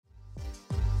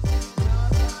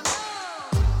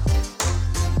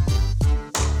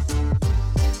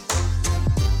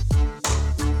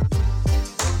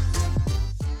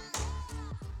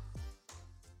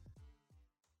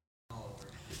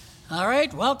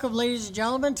right, welcome, ladies and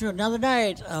gentlemen, to another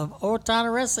night of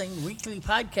Owatonna Wrestling Weekly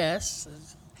Podcast.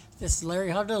 This is Larry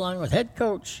Hunter along with head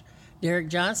coach Derek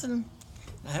Johnson.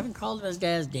 I haven't called him his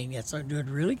dad's name yet, so I'm doing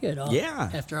really good.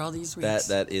 After all these weeks.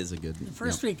 That is a good. The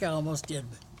first week I almost did,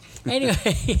 but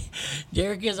anyway,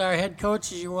 Derek is our head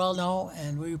coach, as you well know,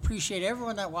 and we appreciate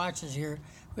everyone that watches here.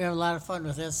 We have a lot of fun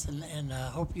with this, and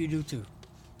hope you do too.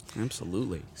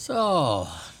 Absolutely. So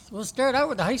we'll start out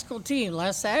with the high school team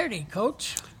last Saturday,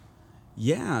 Coach.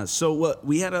 Yeah, so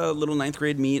we had a little ninth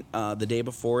grade meet the day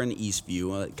before in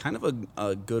Eastview, kind of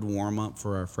a good warm-up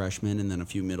for our freshmen, and then a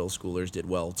few middle schoolers did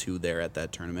well, too, there at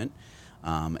that tournament.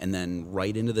 And then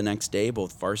right into the next day,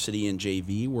 both Varsity and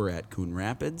JV were at Coon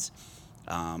Rapids.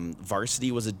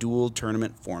 Varsity was a dual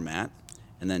tournament format,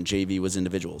 and then JV was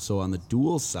individual. So on the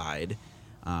dual side,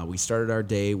 we started our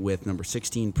day with number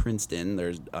 16 Princeton,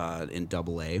 there's in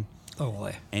AA. Oh,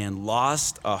 boy. And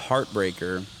lost a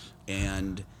heartbreaker,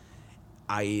 and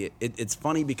it's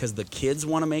funny because the kids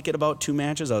want to make it about two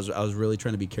matches. I was really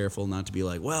trying to be careful not to be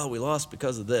like, well, we lost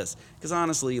because of this. Because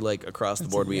honestly, like across the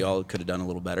board, we all could have done a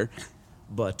little better.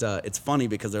 But it's funny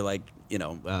because they're like,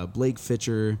 Blake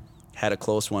Fitcher had a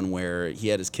close one where he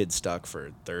had his kid stuck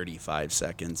for 35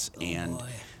 seconds and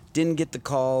didn't get the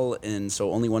call, and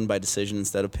so only won by decision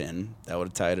instead of pin. That would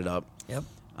have tied it up. Yep.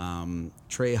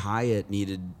 Trey Hyatt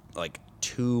needed like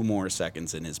 2 more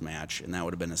seconds in his match, and that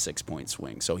would have been a 6-point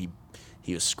swing. So he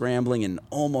was scrambling and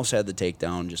almost had the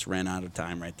takedown, just ran out of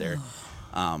time right there.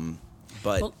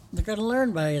 But they're going to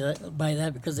learn by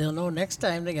that because they'll know next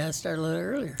time they got to start a little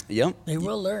earlier. Yep. They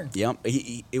will learn. Yep.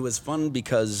 It was fun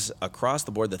because across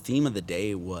the board, the theme of the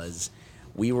day was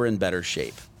we were in better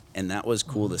shape, and that was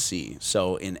cool to see.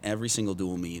 So in every single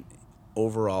dual meet,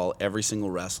 overall, every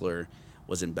single wrestler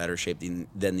was in better shape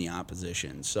than the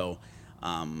opposition. So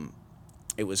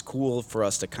it was cool for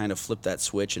us to kind of flip that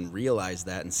switch and realize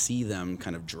that and see them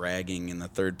kind of dragging in the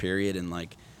third period and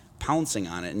like pouncing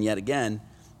on it. And yet again,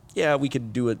 yeah, we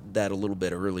could do that a little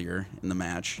bit earlier in the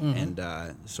match. And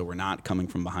so we're not coming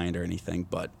from behind or anything,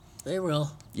 but they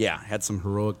will. Yeah, had some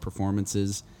heroic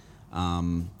performances.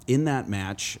 In that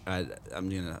match, I'm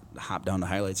going to hop down to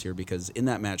highlights here because in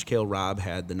that match, Cale Robb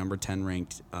had the number 10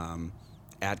 ranked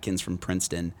Atkins from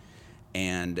Princeton,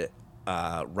 and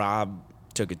Robb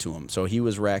took it to him. So he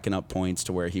was racking up points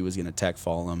to where he was going to tech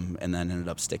fall him and then ended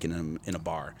up sticking him in a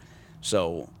bar.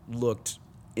 So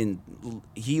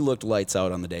he looked lights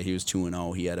out on the day. He was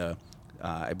 2-0. He had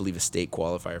I believe a state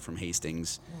qualifier from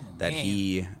Hastings that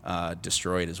he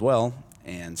destroyed as well.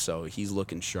 And so he's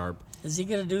looking sharp. Is he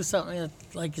going to do something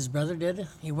like his brother did?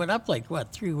 He went up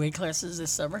 3 weight classes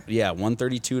this summer? Yeah,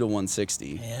 132 to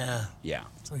 160. Yeah. Yeah.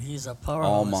 So he's a powerhouse.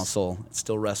 All muscle.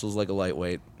 Still wrestles like a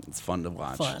lightweight. It's fun to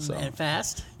watch. Fun and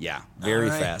fast? Yeah, very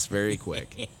fast, very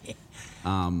quick.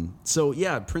 So,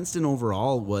 yeah, Princeton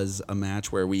overall was a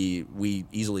match where we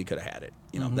easily could have had it.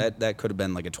 That could have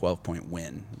been like a 12-point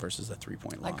win versus a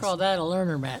 3-point loss. I call that a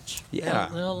learner match. Yeah.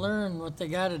 They'll learn what they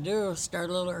got to do, start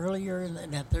a little earlier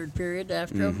in that third period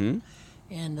after them,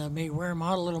 and maybe wear them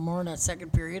out a little more in that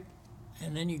second period,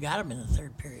 and then you got them in the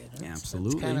third period.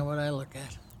 Absolutely. That's kind of what I look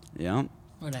at. Yeah.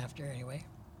 Went after anyway.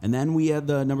 And then we had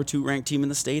the number 2 ranked team in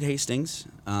the state, Hastings,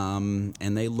 and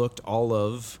they looked all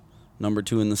of number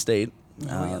 2 in the state,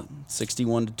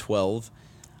 61 to 12.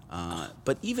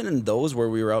 But even in those where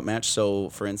we were outmatched, so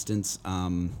for instance,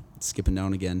 skipping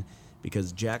down again,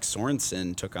 because Jack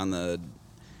Sorensen took on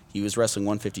he was wrestling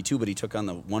 152, but he took on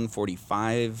the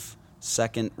 145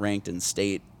 second ranked in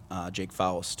state, Jake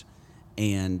Faust,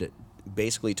 and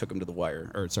basically took him to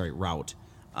the route.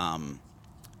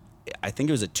 I think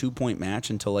it was a 2-point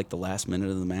match until like the last minute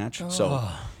of the match. So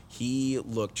he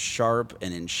looked sharp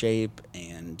and in shape,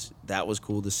 and that was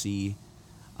cool to see.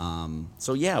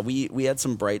 So yeah, we had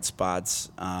some bright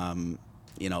spots.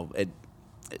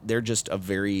 They're just a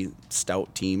very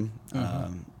stout team,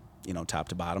 top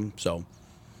to bottom. So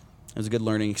it was a good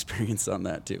learning experience on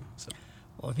that too. So,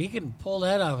 well, if he can pull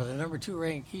that off with a number 2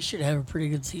 rank, he should have a pretty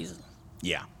good season.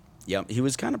 Yeah, he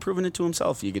was kind of proving it to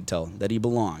himself. You could tell that he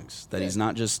belongs. That he's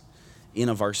not just in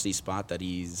a varsity spot. That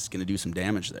he's going to do some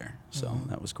damage there. So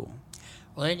that was cool.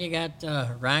 Well, then you got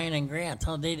Ryan and Grant.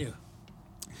 How'd they do?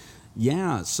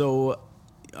 Yeah, so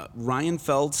Ryan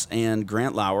Feltz and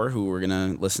Grant Lauer, who we're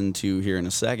going to listen to here in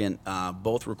a second,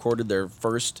 both recorded their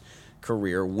first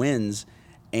career wins.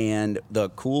 And the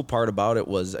cool part about it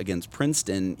was against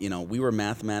Princeton, we were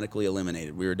mathematically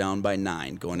eliminated. We were down by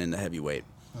 9 going into heavyweight.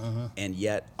 And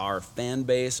yet our fan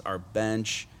base, our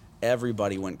bench,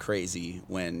 everybody went crazy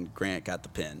when Grant got the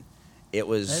pin. It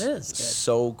was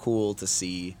so cool to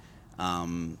see.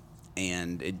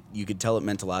 And you could tell it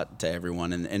meant a lot to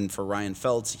everyone. And for Ryan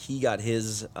Feltz, he got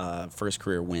his first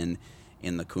career win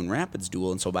in the Coon Rapids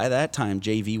duel. And so by that time,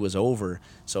 JV was over.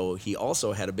 So he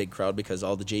also had a big crowd because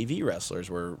all the JV wrestlers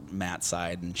were Matt's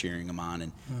side and cheering him on.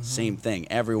 And same thing.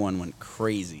 Everyone went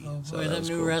crazy. Oh, boy, so them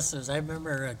new wrestlers. I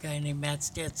remember a guy named Matt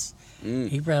Stitz.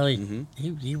 He probably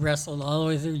he wrestled all the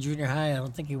way through junior high. I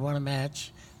don't think he won a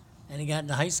match. And he got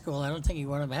into high school. I don't think he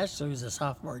won a match, so he was a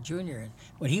sophomore, junior. And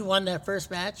when he won that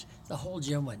first match, the whole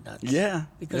gym went nuts. Yeah.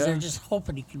 Because they're just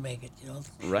hoping he can make it, you know.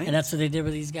 Right. And that's what they did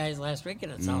with these guys last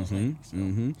weekend, it sounds like.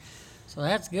 So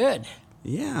that's good.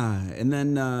 Yeah. And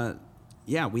then,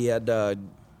 we had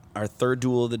our third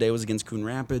duel of the day was against Coon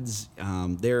Rapids.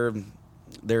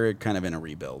 They're kind of in a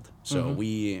rebuild. So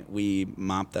we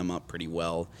mopped them up pretty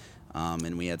well.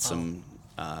 And we had some...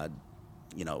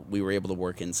 we were able to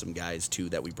work in some guys, too,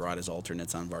 that we brought as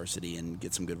alternates on varsity and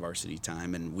get some good varsity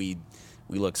time. And we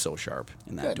looked so sharp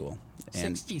in that duel.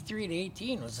 And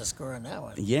 63-18 was the score on that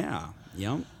one. Yeah.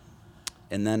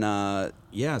 And then, and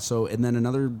then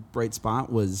another bright spot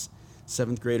was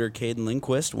 7th grader Caden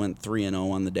Lindquist went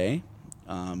 3-0 on the day.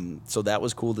 So that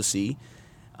was cool to see.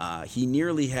 He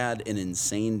nearly had an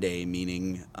insane day,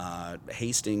 meaning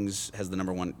Hastings has the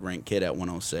number 1 ranked kid at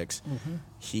 106.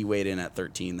 He weighed in at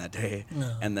 13 that day.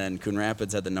 No. And then Coon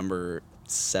Rapids had the number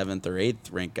 7th or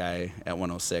 8th ranked guy at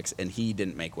 106, and he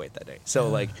didn't make weight that day.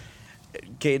 So,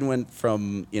 Caden went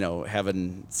from,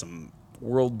 having some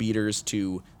world beaters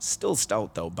to still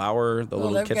stout, though. Bauer, the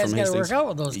little kid from Hastings. Work out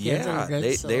with those kids. Yeah, good,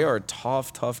 they are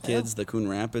tough kids. The Coon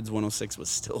Rapids 106 was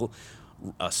still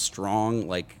a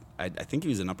strong, I think he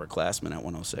was an upperclassman at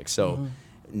 106, so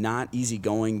not easy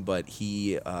going, but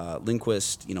he,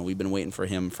 Lindquist, we've been waiting for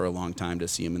him for a long time to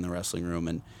see him in the wrestling room,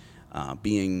 and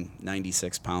being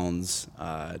 96 pounds,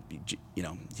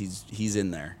 he's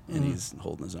in there, and he's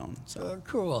holding his own. So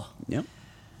cool. Yep.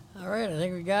 All right, I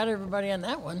think we got everybody on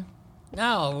that one.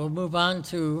 Now we'll move on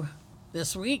to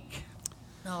this week.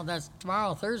 No, that's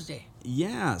tomorrow, Thursday.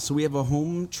 Yeah, so we have a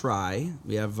home try.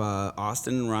 We have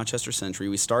Austin and Rochester Century.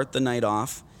 We start the night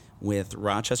off with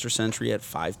Rochester Century at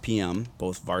 5 p.m.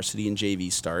 Both varsity and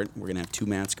JV start. We're going to have 2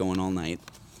 mats going all night.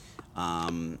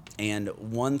 And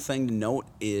one thing to note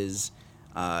is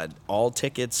all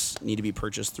tickets need to be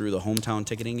purchased through the hometown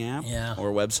ticketing app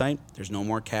or website. There's no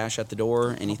more cash at the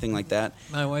door, anything like that.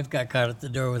 My wife got caught at the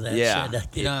door with that. Yeah. She had to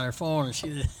get on her phone, and she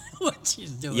didn't know what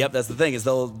she's doing. Yep, that's the thing, is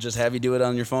they'll just have you do it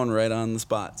on your phone right on the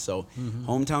spot. So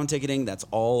hometown ticketing, that's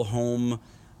all home.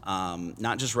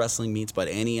 Not just wrestling meets, but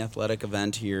any athletic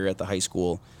event here at the high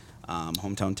school.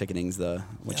 Hometown ticketing's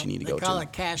what you need to go to. They call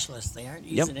it cashless. They aren't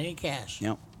using any cash.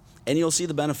 Yep. And you'll see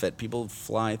the benefit. People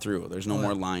fly through. There's no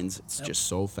more lines. It's just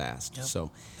so fast. Yep.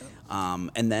 So,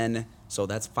 and then, so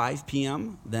that's 5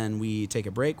 p.m. Then we take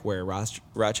a break where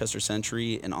Rochester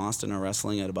Century and Austin are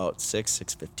wrestling at about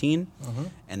 6:15.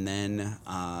 And then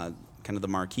kind of the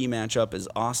marquee matchup is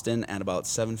Austin at about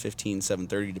 7:15,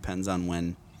 7:30, depends on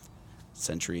when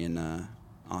Century and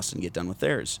Austin get done with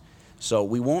theirs. So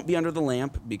we won't be under the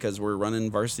lamp because we're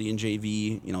running varsity and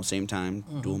JV, same time,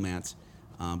 dual mats.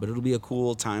 But it'll be a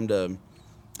cool time to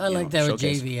I like that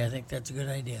showcase. with JV. I think that's a good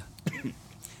idea.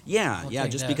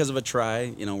 Just because of a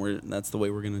try, that's the way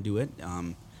we're going to do it.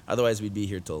 Otherwise, we'd be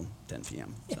here till 10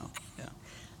 p.m. So,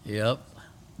 Yep.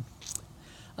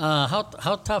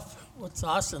 How tough? What's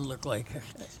Austin look like?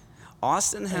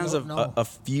 Austin has a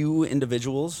few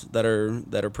individuals that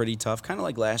are pretty tough, kind of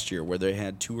like last year, where they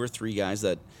had 2 or 3 guys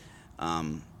that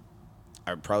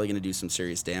are probably going to do some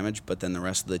serious damage, but then the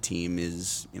rest of the team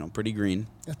is pretty green.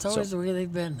 That's always the way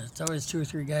they've been. It's always 2 or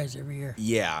 3 guys every year.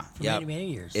 Yeah, for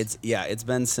many years. It's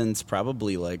been since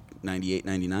probably like 98,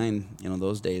 99.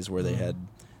 Those days where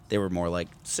they were more like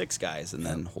 6 guys and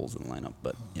then holes in the lineup.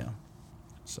 But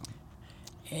so.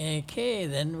 Okay,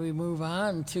 then we move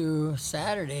on to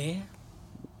Saturday.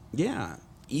 Yeah,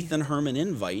 Ethan Hermon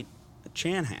invite at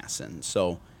Chanhassen.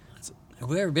 So, have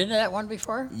we ever been to that one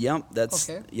before? Yep, that's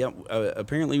okay. Yep.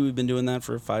 Apparently, we've been doing that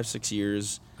for 5-6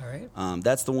 years. All right.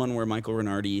 That's the one where Michael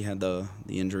Renardi had the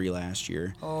injury last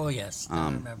year. Oh yes,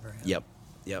 I remember. Yep.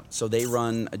 So they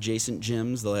run adjacent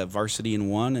gyms. They'll have varsity in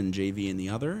one and JV in the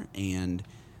other, and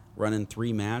running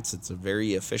 3 mats. It's a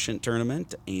very efficient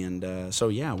tournament, and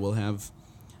we'll have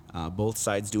both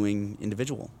sides doing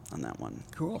individual on that one.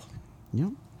 Cool. Yep.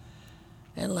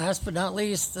 And last but not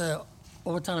least,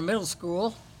 Owatonna Middle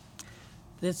School.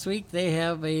 This week they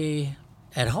have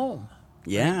at home.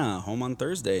 Yeah, home on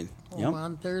Thursday. Home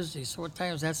on Thursday. So what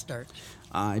time does that start?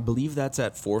 I believe that's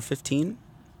at 4:15.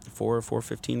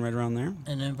 4:15, right around there.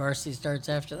 And then varsity starts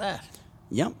after that.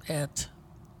 Yep. At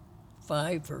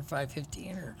 5 or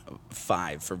 5:15 or?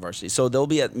 5 for varsity. So they'll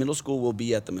be at middle school. We'll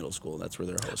be at the middle school. That's where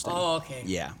they're hosting. Oh, okay.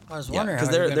 Yeah. I was wondering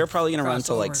because how they're probably gonna run cross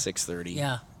till like over. 6:30.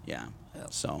 Yeah. Yeah.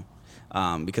 Yep. So,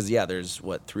 because there's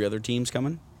 3 other teams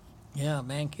coming. Yeah,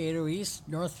 Mankato East,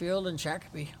 Northfield, and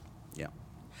Shakopee. Yeah.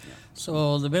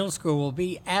 So the middle school will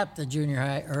be at the junior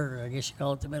high, or I guess you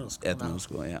call it the middle school At the now. middle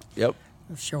school. Yeah. Yep.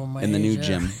 I'm showing my In the new age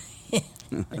there.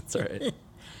 gym. That's all right.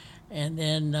 And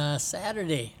then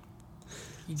Saturday,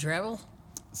 you travel?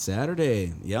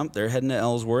 Saturday. Yep. They're heading to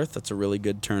Elsworth. That's a really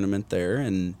good tournament there,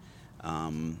 and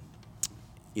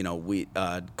we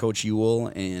Coach Ewell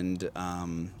and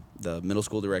the middle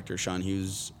school director Sean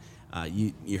Hughes.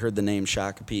 You heard the name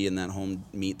Shakopee in that home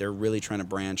meet. They're really trying to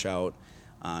branch out,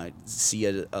 see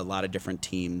a lot of different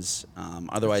teams.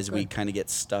 Otherwise, we kind of get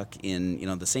stuck in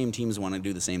the same teams want to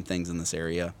do the same things in this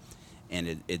area,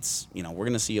 and it's we're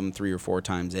going to see them 3 or 4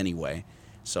 times anyway.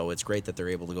 So it's great that they're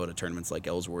able to go to tournaments like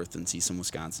Elsworth and see some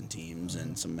Wisconsin teams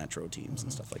and some Metro teams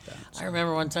and stuff like that. I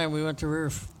remember one time we went to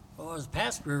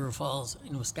past River Falls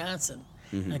in Wisconsin.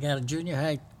 I got a junior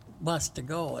high bus to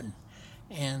go,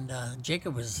 and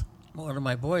Jacob was one of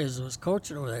my boys was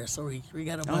coaching over there, so we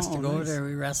got a bus to go nice. there.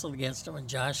 We wrestled against him, and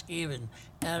Josh Gabe and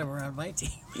Adam were on my team.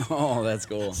 Oh, that's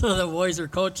cool. So the boys were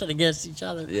coaching against each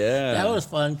other. Yeah. That was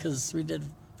fun because we did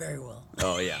very well.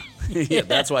 Oh, yeah. Yeah,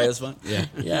 that's why it's fun. Yeah.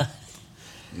 Yeah.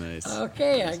 Nice.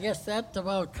 Okay, I guess that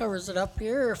about covers it up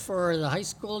here for the high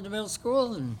school and the middle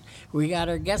school, and we got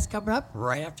our guests coming up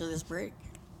right after this break.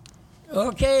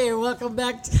 Okay, welcome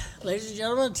back, ladies and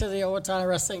gentlemen, to the Owatonna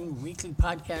Wrestling Weekly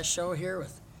Podcast Show here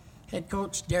with head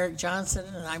coach Derek Johnson,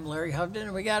 and I'm Larry Hovden,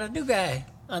 and we got a new guy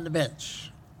on the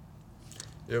bench,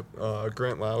 Yep,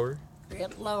 Grant Lauer.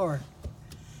 Grant Lauer.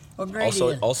 O'Grady,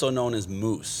 Also known as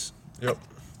Moose. Yep,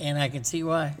 and I can see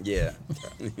why. Yeah.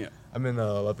 Yeah. I'm in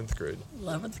 11th grade.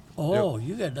 11th? Oh,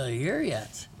 you got another year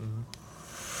yet.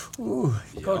 Ooh,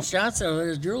 Coach Johnson over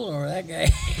there's drooling over that guy.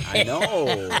 I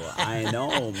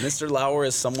know. Mr. Lauer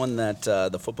is someone that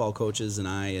the football coaches and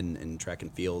I in track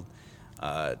and field,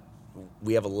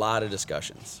 we have a lot of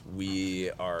discussions.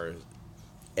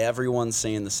 Everyone's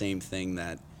saying the same thing,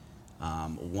 that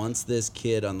once this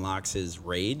kid unlocks his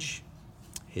rage,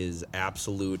 his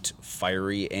absolute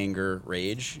fiery anger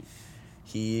rage,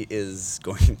 he is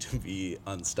going to be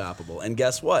unstoppable. And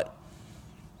guess what?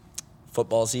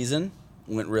 Football season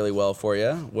went really well for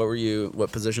you.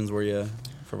 What positions were you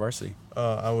for varsity?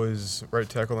 I was right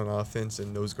tackle on offense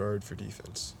and nose guard for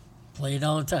defense. Played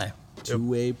all the time.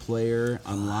 Two-way player,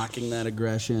 unlocking that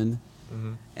aggression.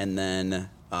 And then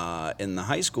in the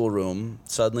high school room,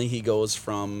 suddenly he goes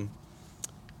from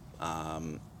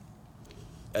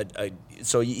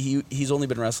so he's only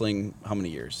been wrestling how many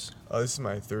years? This is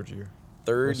my 3rd year.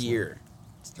 Third year.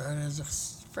 Started as a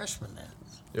freshman then.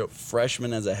 Yep.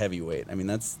 Freshman as a heavyweight. I mean,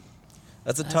 that's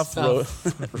a That's tough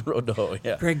road to hoe.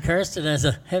 Yeah. Greg Karsten, as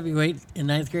a heavyweight in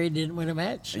 9th grade, didn't win a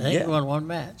match. I think Yeah. he won 1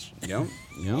 match. Yep.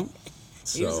 He was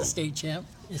So, a state champ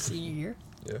his senior year.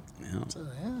 Yeah. yeah. So,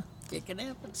 yeah, it can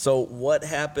happen. So what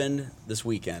happened this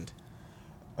weekend?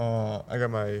 I got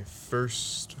my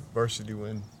first varsity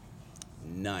win.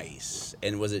 Nice.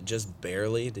 And was it just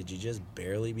barely? Did you just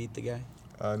barely beat the guy?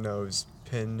 No, it was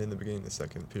pinned in the beginning of the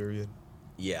 2nd period.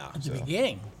 Yeah. At the So-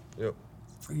 beginning, Yep.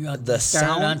 were you The started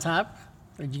sound- on top?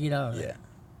 Or did you get out of Yeah.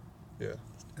 there? Yeah.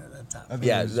 Started on top. I think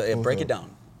Yeah. it was Break both it up.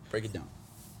 down. Break it down.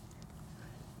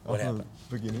 What Off the happened?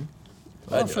 Beginning.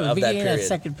 Oh, for the Of that beginning of that period.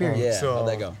 second period. Yeah. So- How'd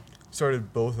that go?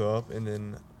 Started both up and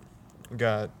then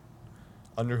got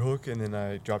underhook and then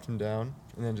I dropped him down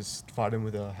and then just fought him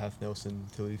with a half Nelson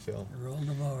until he fell. Rolled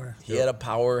him over. He had a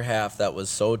power half that was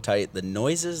so tight. The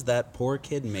noises that poor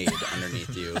kid made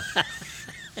underneath you.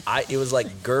 It was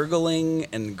like gurgling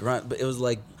and grunt, but it was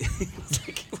like, you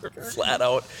were flat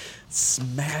out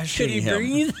smashing Could he him.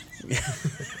 breathe?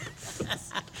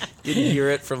 You can hear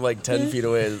it from like 10 feet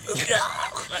away.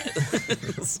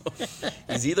 So,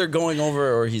 he's either going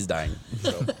over or he's dying.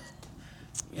 So,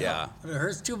 yeah. When it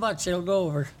hurts too much, it'll go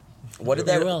over. What did It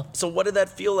that? will. So what did that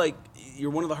feel like? You're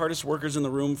one of the hardest workers in the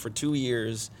room for 2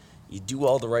 years. You do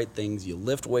all the right things. You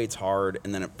lift weights hard,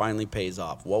 and then it finally pays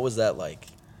off. What was that like?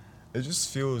 It just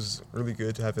feels really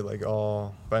good to have it like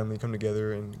all finally come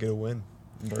together and get a win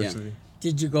in varsity.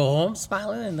 Did you go home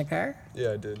smiling in the car?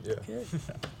 Yeah, I did. Yeah. Good.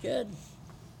 Good.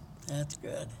 That's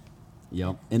good.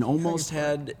 Yep. And almost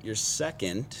had your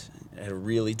second. Had a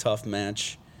really tough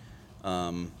match.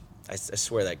 I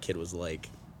swear that kid was like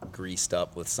greased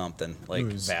up with something like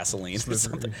It was Vaseline or slippery.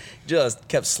 something. Just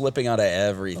kept slipping out of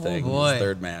everything. Oh, boy. His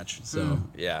third match. So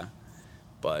yeah,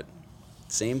 but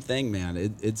same thing,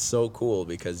 man. It's so cool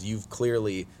because you've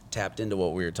clearly tapped into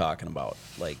what we were talking about,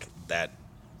 like that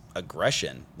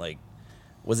aggression. Like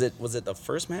Was it the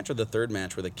first match or the third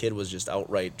match where the kid was just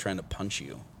outright trying to punch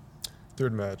you?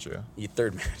 Third match, yeah. Your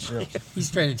third match. Yeah. He's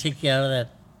trying to take you out of that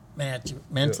match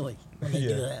mentally when they Yeah.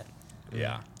 do that.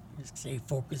 Yeah. Just stay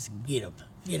focused and get him.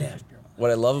 Get after him.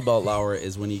 What I love about Lauer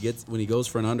is when he goes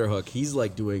for an underhook, he's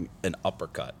like doing an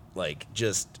uppercut. Like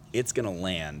just it's gonna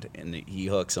land, and he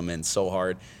hooks him in so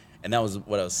hard. And that was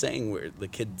what I was saying, where the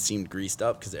kid seemed greased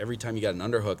up because every time you got an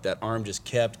underhook, that arm just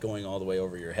kept going all the way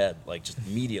over your head, like just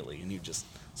immediately, and you just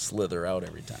slither out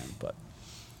every time. But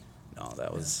no,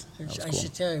 that was I cool.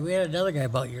 should tell you, we had another guy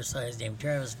about your size named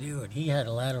Travis View, and he had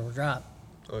a lateral drop.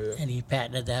 Oh, yeah. And he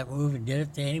patented that move and did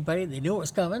it to anybody. They knew it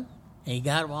was coming, and he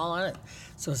got them all on it.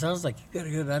 So it sounds like you got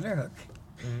a good underhook.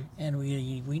 Mm-hmm. And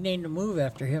we named the move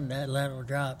after him, that lateral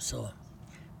drop. So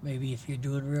maybe if you're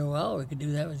doing real well, we could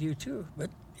do that with you too. But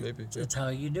Maybe. that's how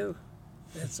you do.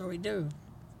 That's what we do.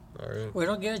 All right. We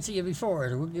don't give it to you before.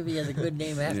 We'll give you the good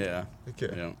name after. Yeah.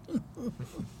 Okay. Yeah.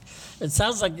 It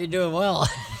sounds like you're doing well.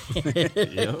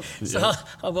 Yep. So how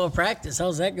about practice?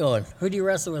 How's that going? Who do you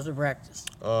wrestle with in practice?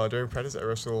 During practice, I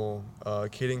wrestle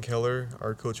Caden Keller,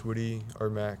 our coach Woody,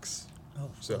 our Max. Oh,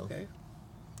 So. okay.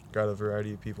 Got a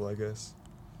variety of people, I guess.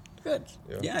 Good.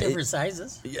 Yeah. Yeah. Different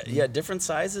sizes. Yeah, different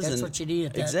sizes. That's and what you need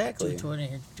at that exactly.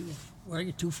 220 or what are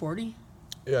you, 240?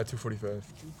 Yeah, 245.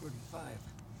 245.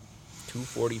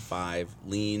 245,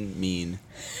 lean, mean,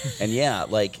 and yeah,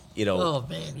 like Oh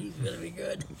man, he's gonna be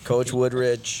good. Coach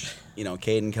Woodrich,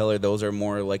 Caden Keller, those are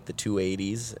more like the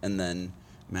 280s, and then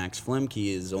Max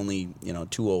Flemke is only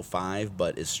 205,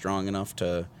 but is strong enough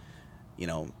to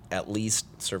at least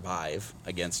survive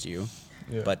against you.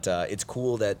 Yeah. But it's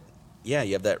cool that you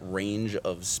have that range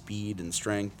of speed and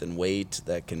strength and weight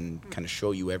that can kind of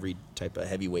show you every type of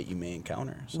heavyweight you may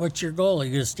encounter. So. What's your goal? Are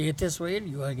you gonna stay at this weight?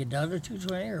 You want to get down to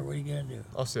 220, or what are you gonna do?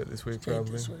 I'll sit this week Stay at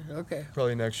probably. this weight. Okay.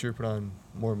 Probably next year put on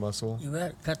more muscle. You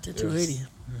bet. Cut to 280.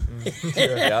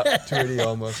 Yeah, Yeah, 280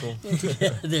 all muscle.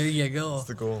 There you go. That's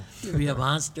the goal. You'll be a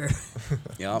monster.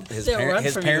 yeah. His They'll run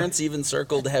his from parents even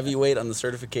circled heavyweight on the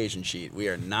certification sheet. We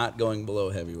are not going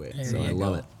below heavyweight, There so you I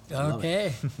love it.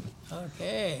 Okay.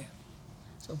 Okay.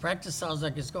 So practice sounds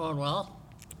like it's going well.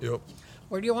 Yep.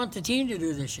 What do you want the team to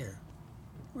do this year?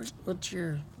 What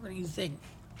do you think?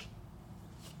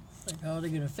 Like how are they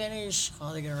going to finish? How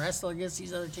are they going to wrestle against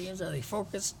these other teams? Are they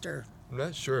focused or? I'm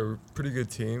not sure. We're a pretty good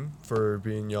team for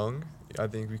being young. I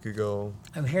think we could go.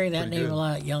 I'm hearing that Pretty name good. a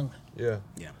lot. Young. Yeah.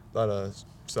 Yeah. A lot of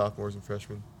sophomores and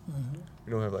freshmen. Mm-hmm.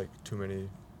 We don't have like too many.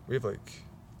 We have like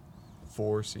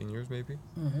 4 seniors maybe.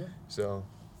 Mm-hmm. So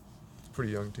it's a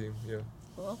pretty young team. Yeah.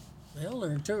 Well, they'll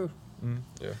learn too.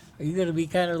 Yeah. Are you going to be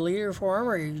kind of leader for them,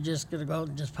 or are you just going to go out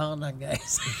and just pound on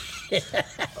guys?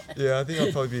 Yeah, I think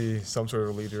I'll probably be some sort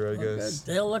of leader, I Well, guess.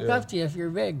 good. They'll look Yeah. up to you if you're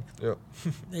big. Yep.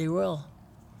 They will.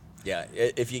 Yeah,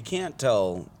 if you can't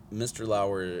tell, Mr.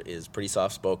 Lauer is pretty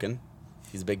soft-spoken.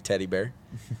 He's a big teddy bear,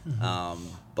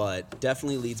 but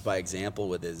definitely leads by example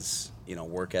with his,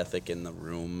 work ethic in the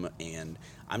room. And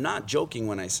I'm not joking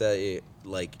when I say,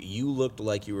 like, you looked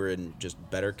like you were in just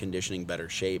better conditioning, better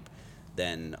shape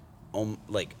than,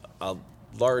 like, a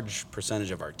large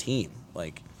percentage of our team.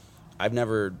 Like, I've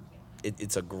never.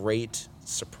 It's a great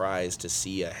surprise to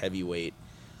see a heavyweight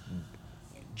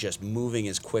just moving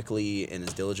as quickly and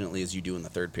as diligently as you do in the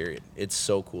third period. It's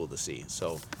so cool to see.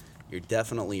 So you're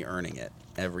definitely earning it,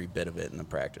 every bit of it in the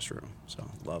practice room. So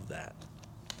love that.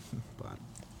 But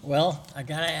Well, I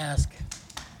got to ask,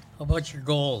 how about your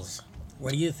goals?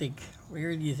 What do you think?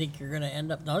 Where do you think you're going to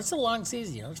end up? Now, it's a long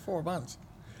season. It's 4 months.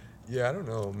 Yeah, I don't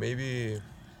know. Maybe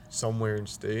somewhere in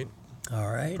state.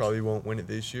 All right. Probably won't win it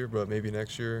this year, but maybe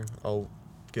next year I'll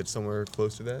get somewhere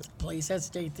close to that. Place at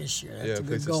state this year. That's Yeah, a good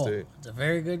place at goal. state. It's a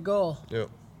very good goal. Yep.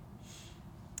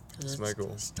 'Cause That's my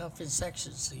goal. It's tough in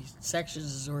sections. See,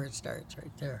 sections is where it starts,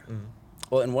 right there.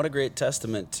 well, and what a great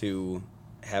testament to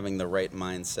having the right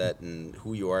mindset and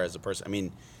who you are as a person. I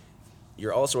mean,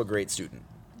 you're also a great student.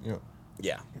 Yep.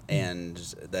 Yeah, and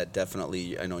that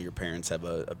definitely, I know your parents have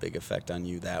a big effect on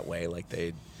you that way. Like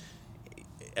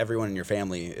everyone in your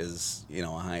family is, a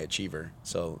high achiever.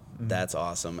 So that's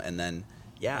awesome. And then,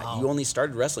 Wow. you only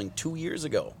started wrestling 2 years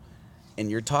ago, and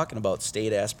you're talking about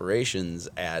state aspirations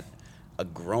at a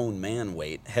grown man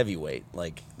weight, heavyweight.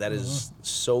 Like, that is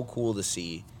so cool to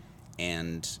see.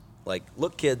 And, like,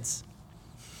 look, kids,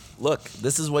 look,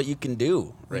 this is what you can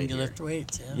do When right you here. lift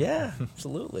weights, yeah. Yeah,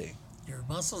 absolutely. Your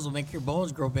muscles will make your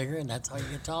bones grow bigger, and that's how you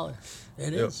get taller.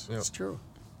 It Yep, is. yep. It's true.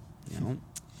 You know?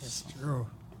 It's true.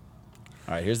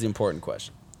 All right, here's the important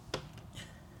question.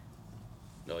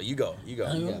 No, you go. You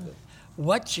got this.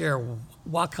 What's your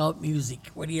walkout music?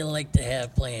 What do you like to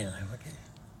have playing? Okay.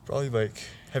 Probably like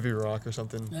heavy rock or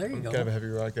something. There you I'm go. kind of a heavy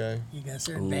rock guy. You got a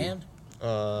certain Ooh. band?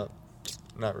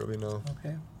 Not really, no.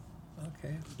 Okay.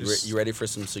 You ready for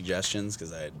some suggestions?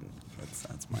 Because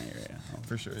that's my area.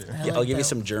 For sure, yeah. I like I'll give you that.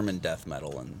 some German death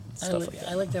metal and stuff like that.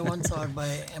 I like that one song by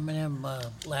Eminem,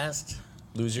 last.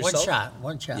 Lose yourself.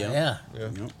 One shot, Yeah. yeah.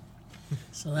 Yep.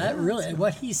 So that really,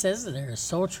 what he says in there is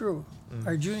so true.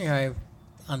 Our junior high,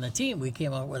 on the team, we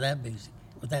came out with that music,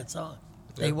 with that song.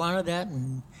 They Yeah. wanted that,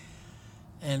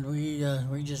 and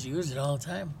we just used it all the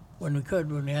time when we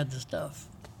could, when we had the stuff.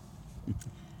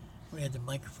 We had the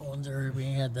microphones, or we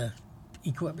had the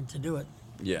equipment to do it.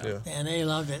 Yeah. Yeah. And they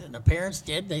loved it. And the parents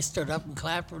did. They stood up and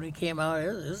clapped when we came out.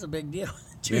 It was a big deal.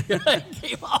 Junior high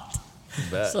came out.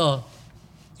 Bet. So,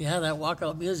 yeah, that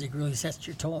walkout music really sets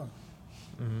your tone.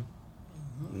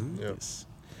 Yep. Nice.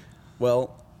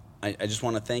 Well, I just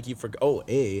want to thank you for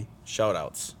shout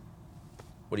outs.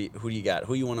 Who do you got?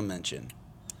 Who you want to mention?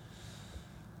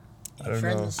 I don't know.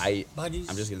 Friends, I'm buddies.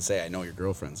 just gonna say I know your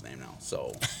girlfriend's name now.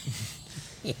 So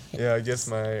Yeah, I guess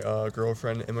my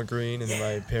girlfriend, Emma Green, and then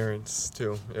my parents,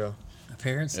 too. Yeah. The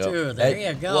parents, Yep. too. There Hey,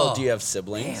 you go. Well, do you have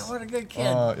siblings? Man, what a good kid.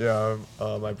 Yeah,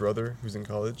 my brother, who's in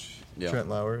college, Yeah. Trent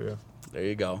Lauer, yeah. There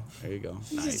you go.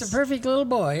 He's Nice. just a perfect little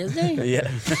boy, isn't he? Yeah.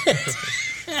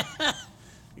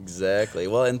 Exactly.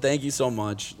 Well, and thank you so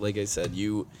much. Like I said,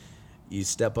 you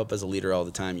step up as a leader all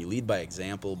the time. You lead by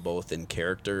example, both in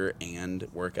character and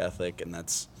work ethic, and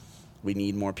we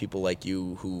need more people like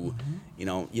you who, you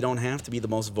know, you don't have to be the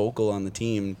most vocal on the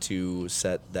team to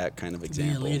set that kind of be a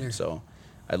example. leader. So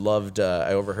I loved,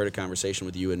 I overheard a conversation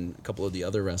with you and a couple of the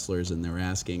other wrestlers, and they were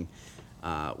asking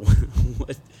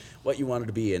what you wanted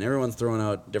to be, and everyone's throwing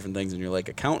out different things, and you're like,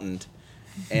 accountant,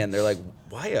 and they're like,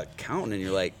 why accountant? And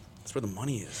you're like, that's where the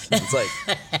money is. And it's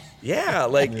like, yeah,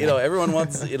 like, you know, everyone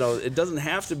wants, you know, it doesn't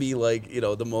have to be like, you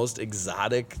know, the most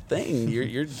exotic thing.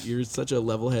 You're such a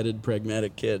level-headed,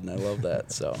 pragmatic kid, and I love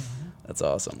that. So that's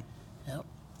awesome. Yep.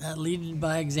 That leading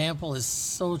by example is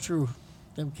so true.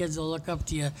 Them kids will look up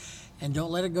to you, and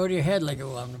don't let it go to your head like,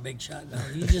 oh, I'm the big shot. No,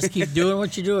 you just keep doing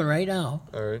what you're doing right now.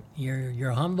 All right.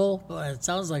 You're humble, but it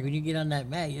sounds like when you get on that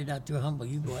mat, you're not too humble.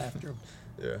 You go after them.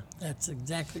 Yeah. That's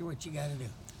exactly what you got to do.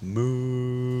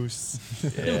 Moose.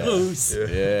 Yeah. Moose. Yeah.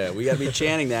 Yeah, we got to be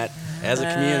chanting that as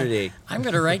a community. I'm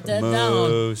going to write that down.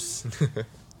 Moose.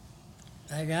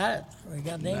 I got it. We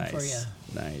got a name Nice. for you.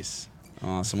 Nice.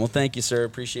 Awesome. Well, thank you, sir.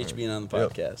 Appreciate you being on the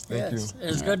Yep. podcast. Thank you.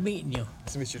 It was good meeting you.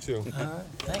 Nice to meet you, too. All right,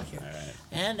 thank you. All right.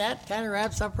 And that kind of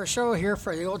wraps up our show here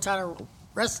for the Old Town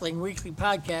Wrestling Weekly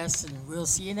Podcast, and we'll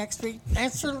see you next week.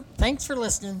 Thanks for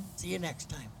listening. See you next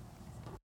time.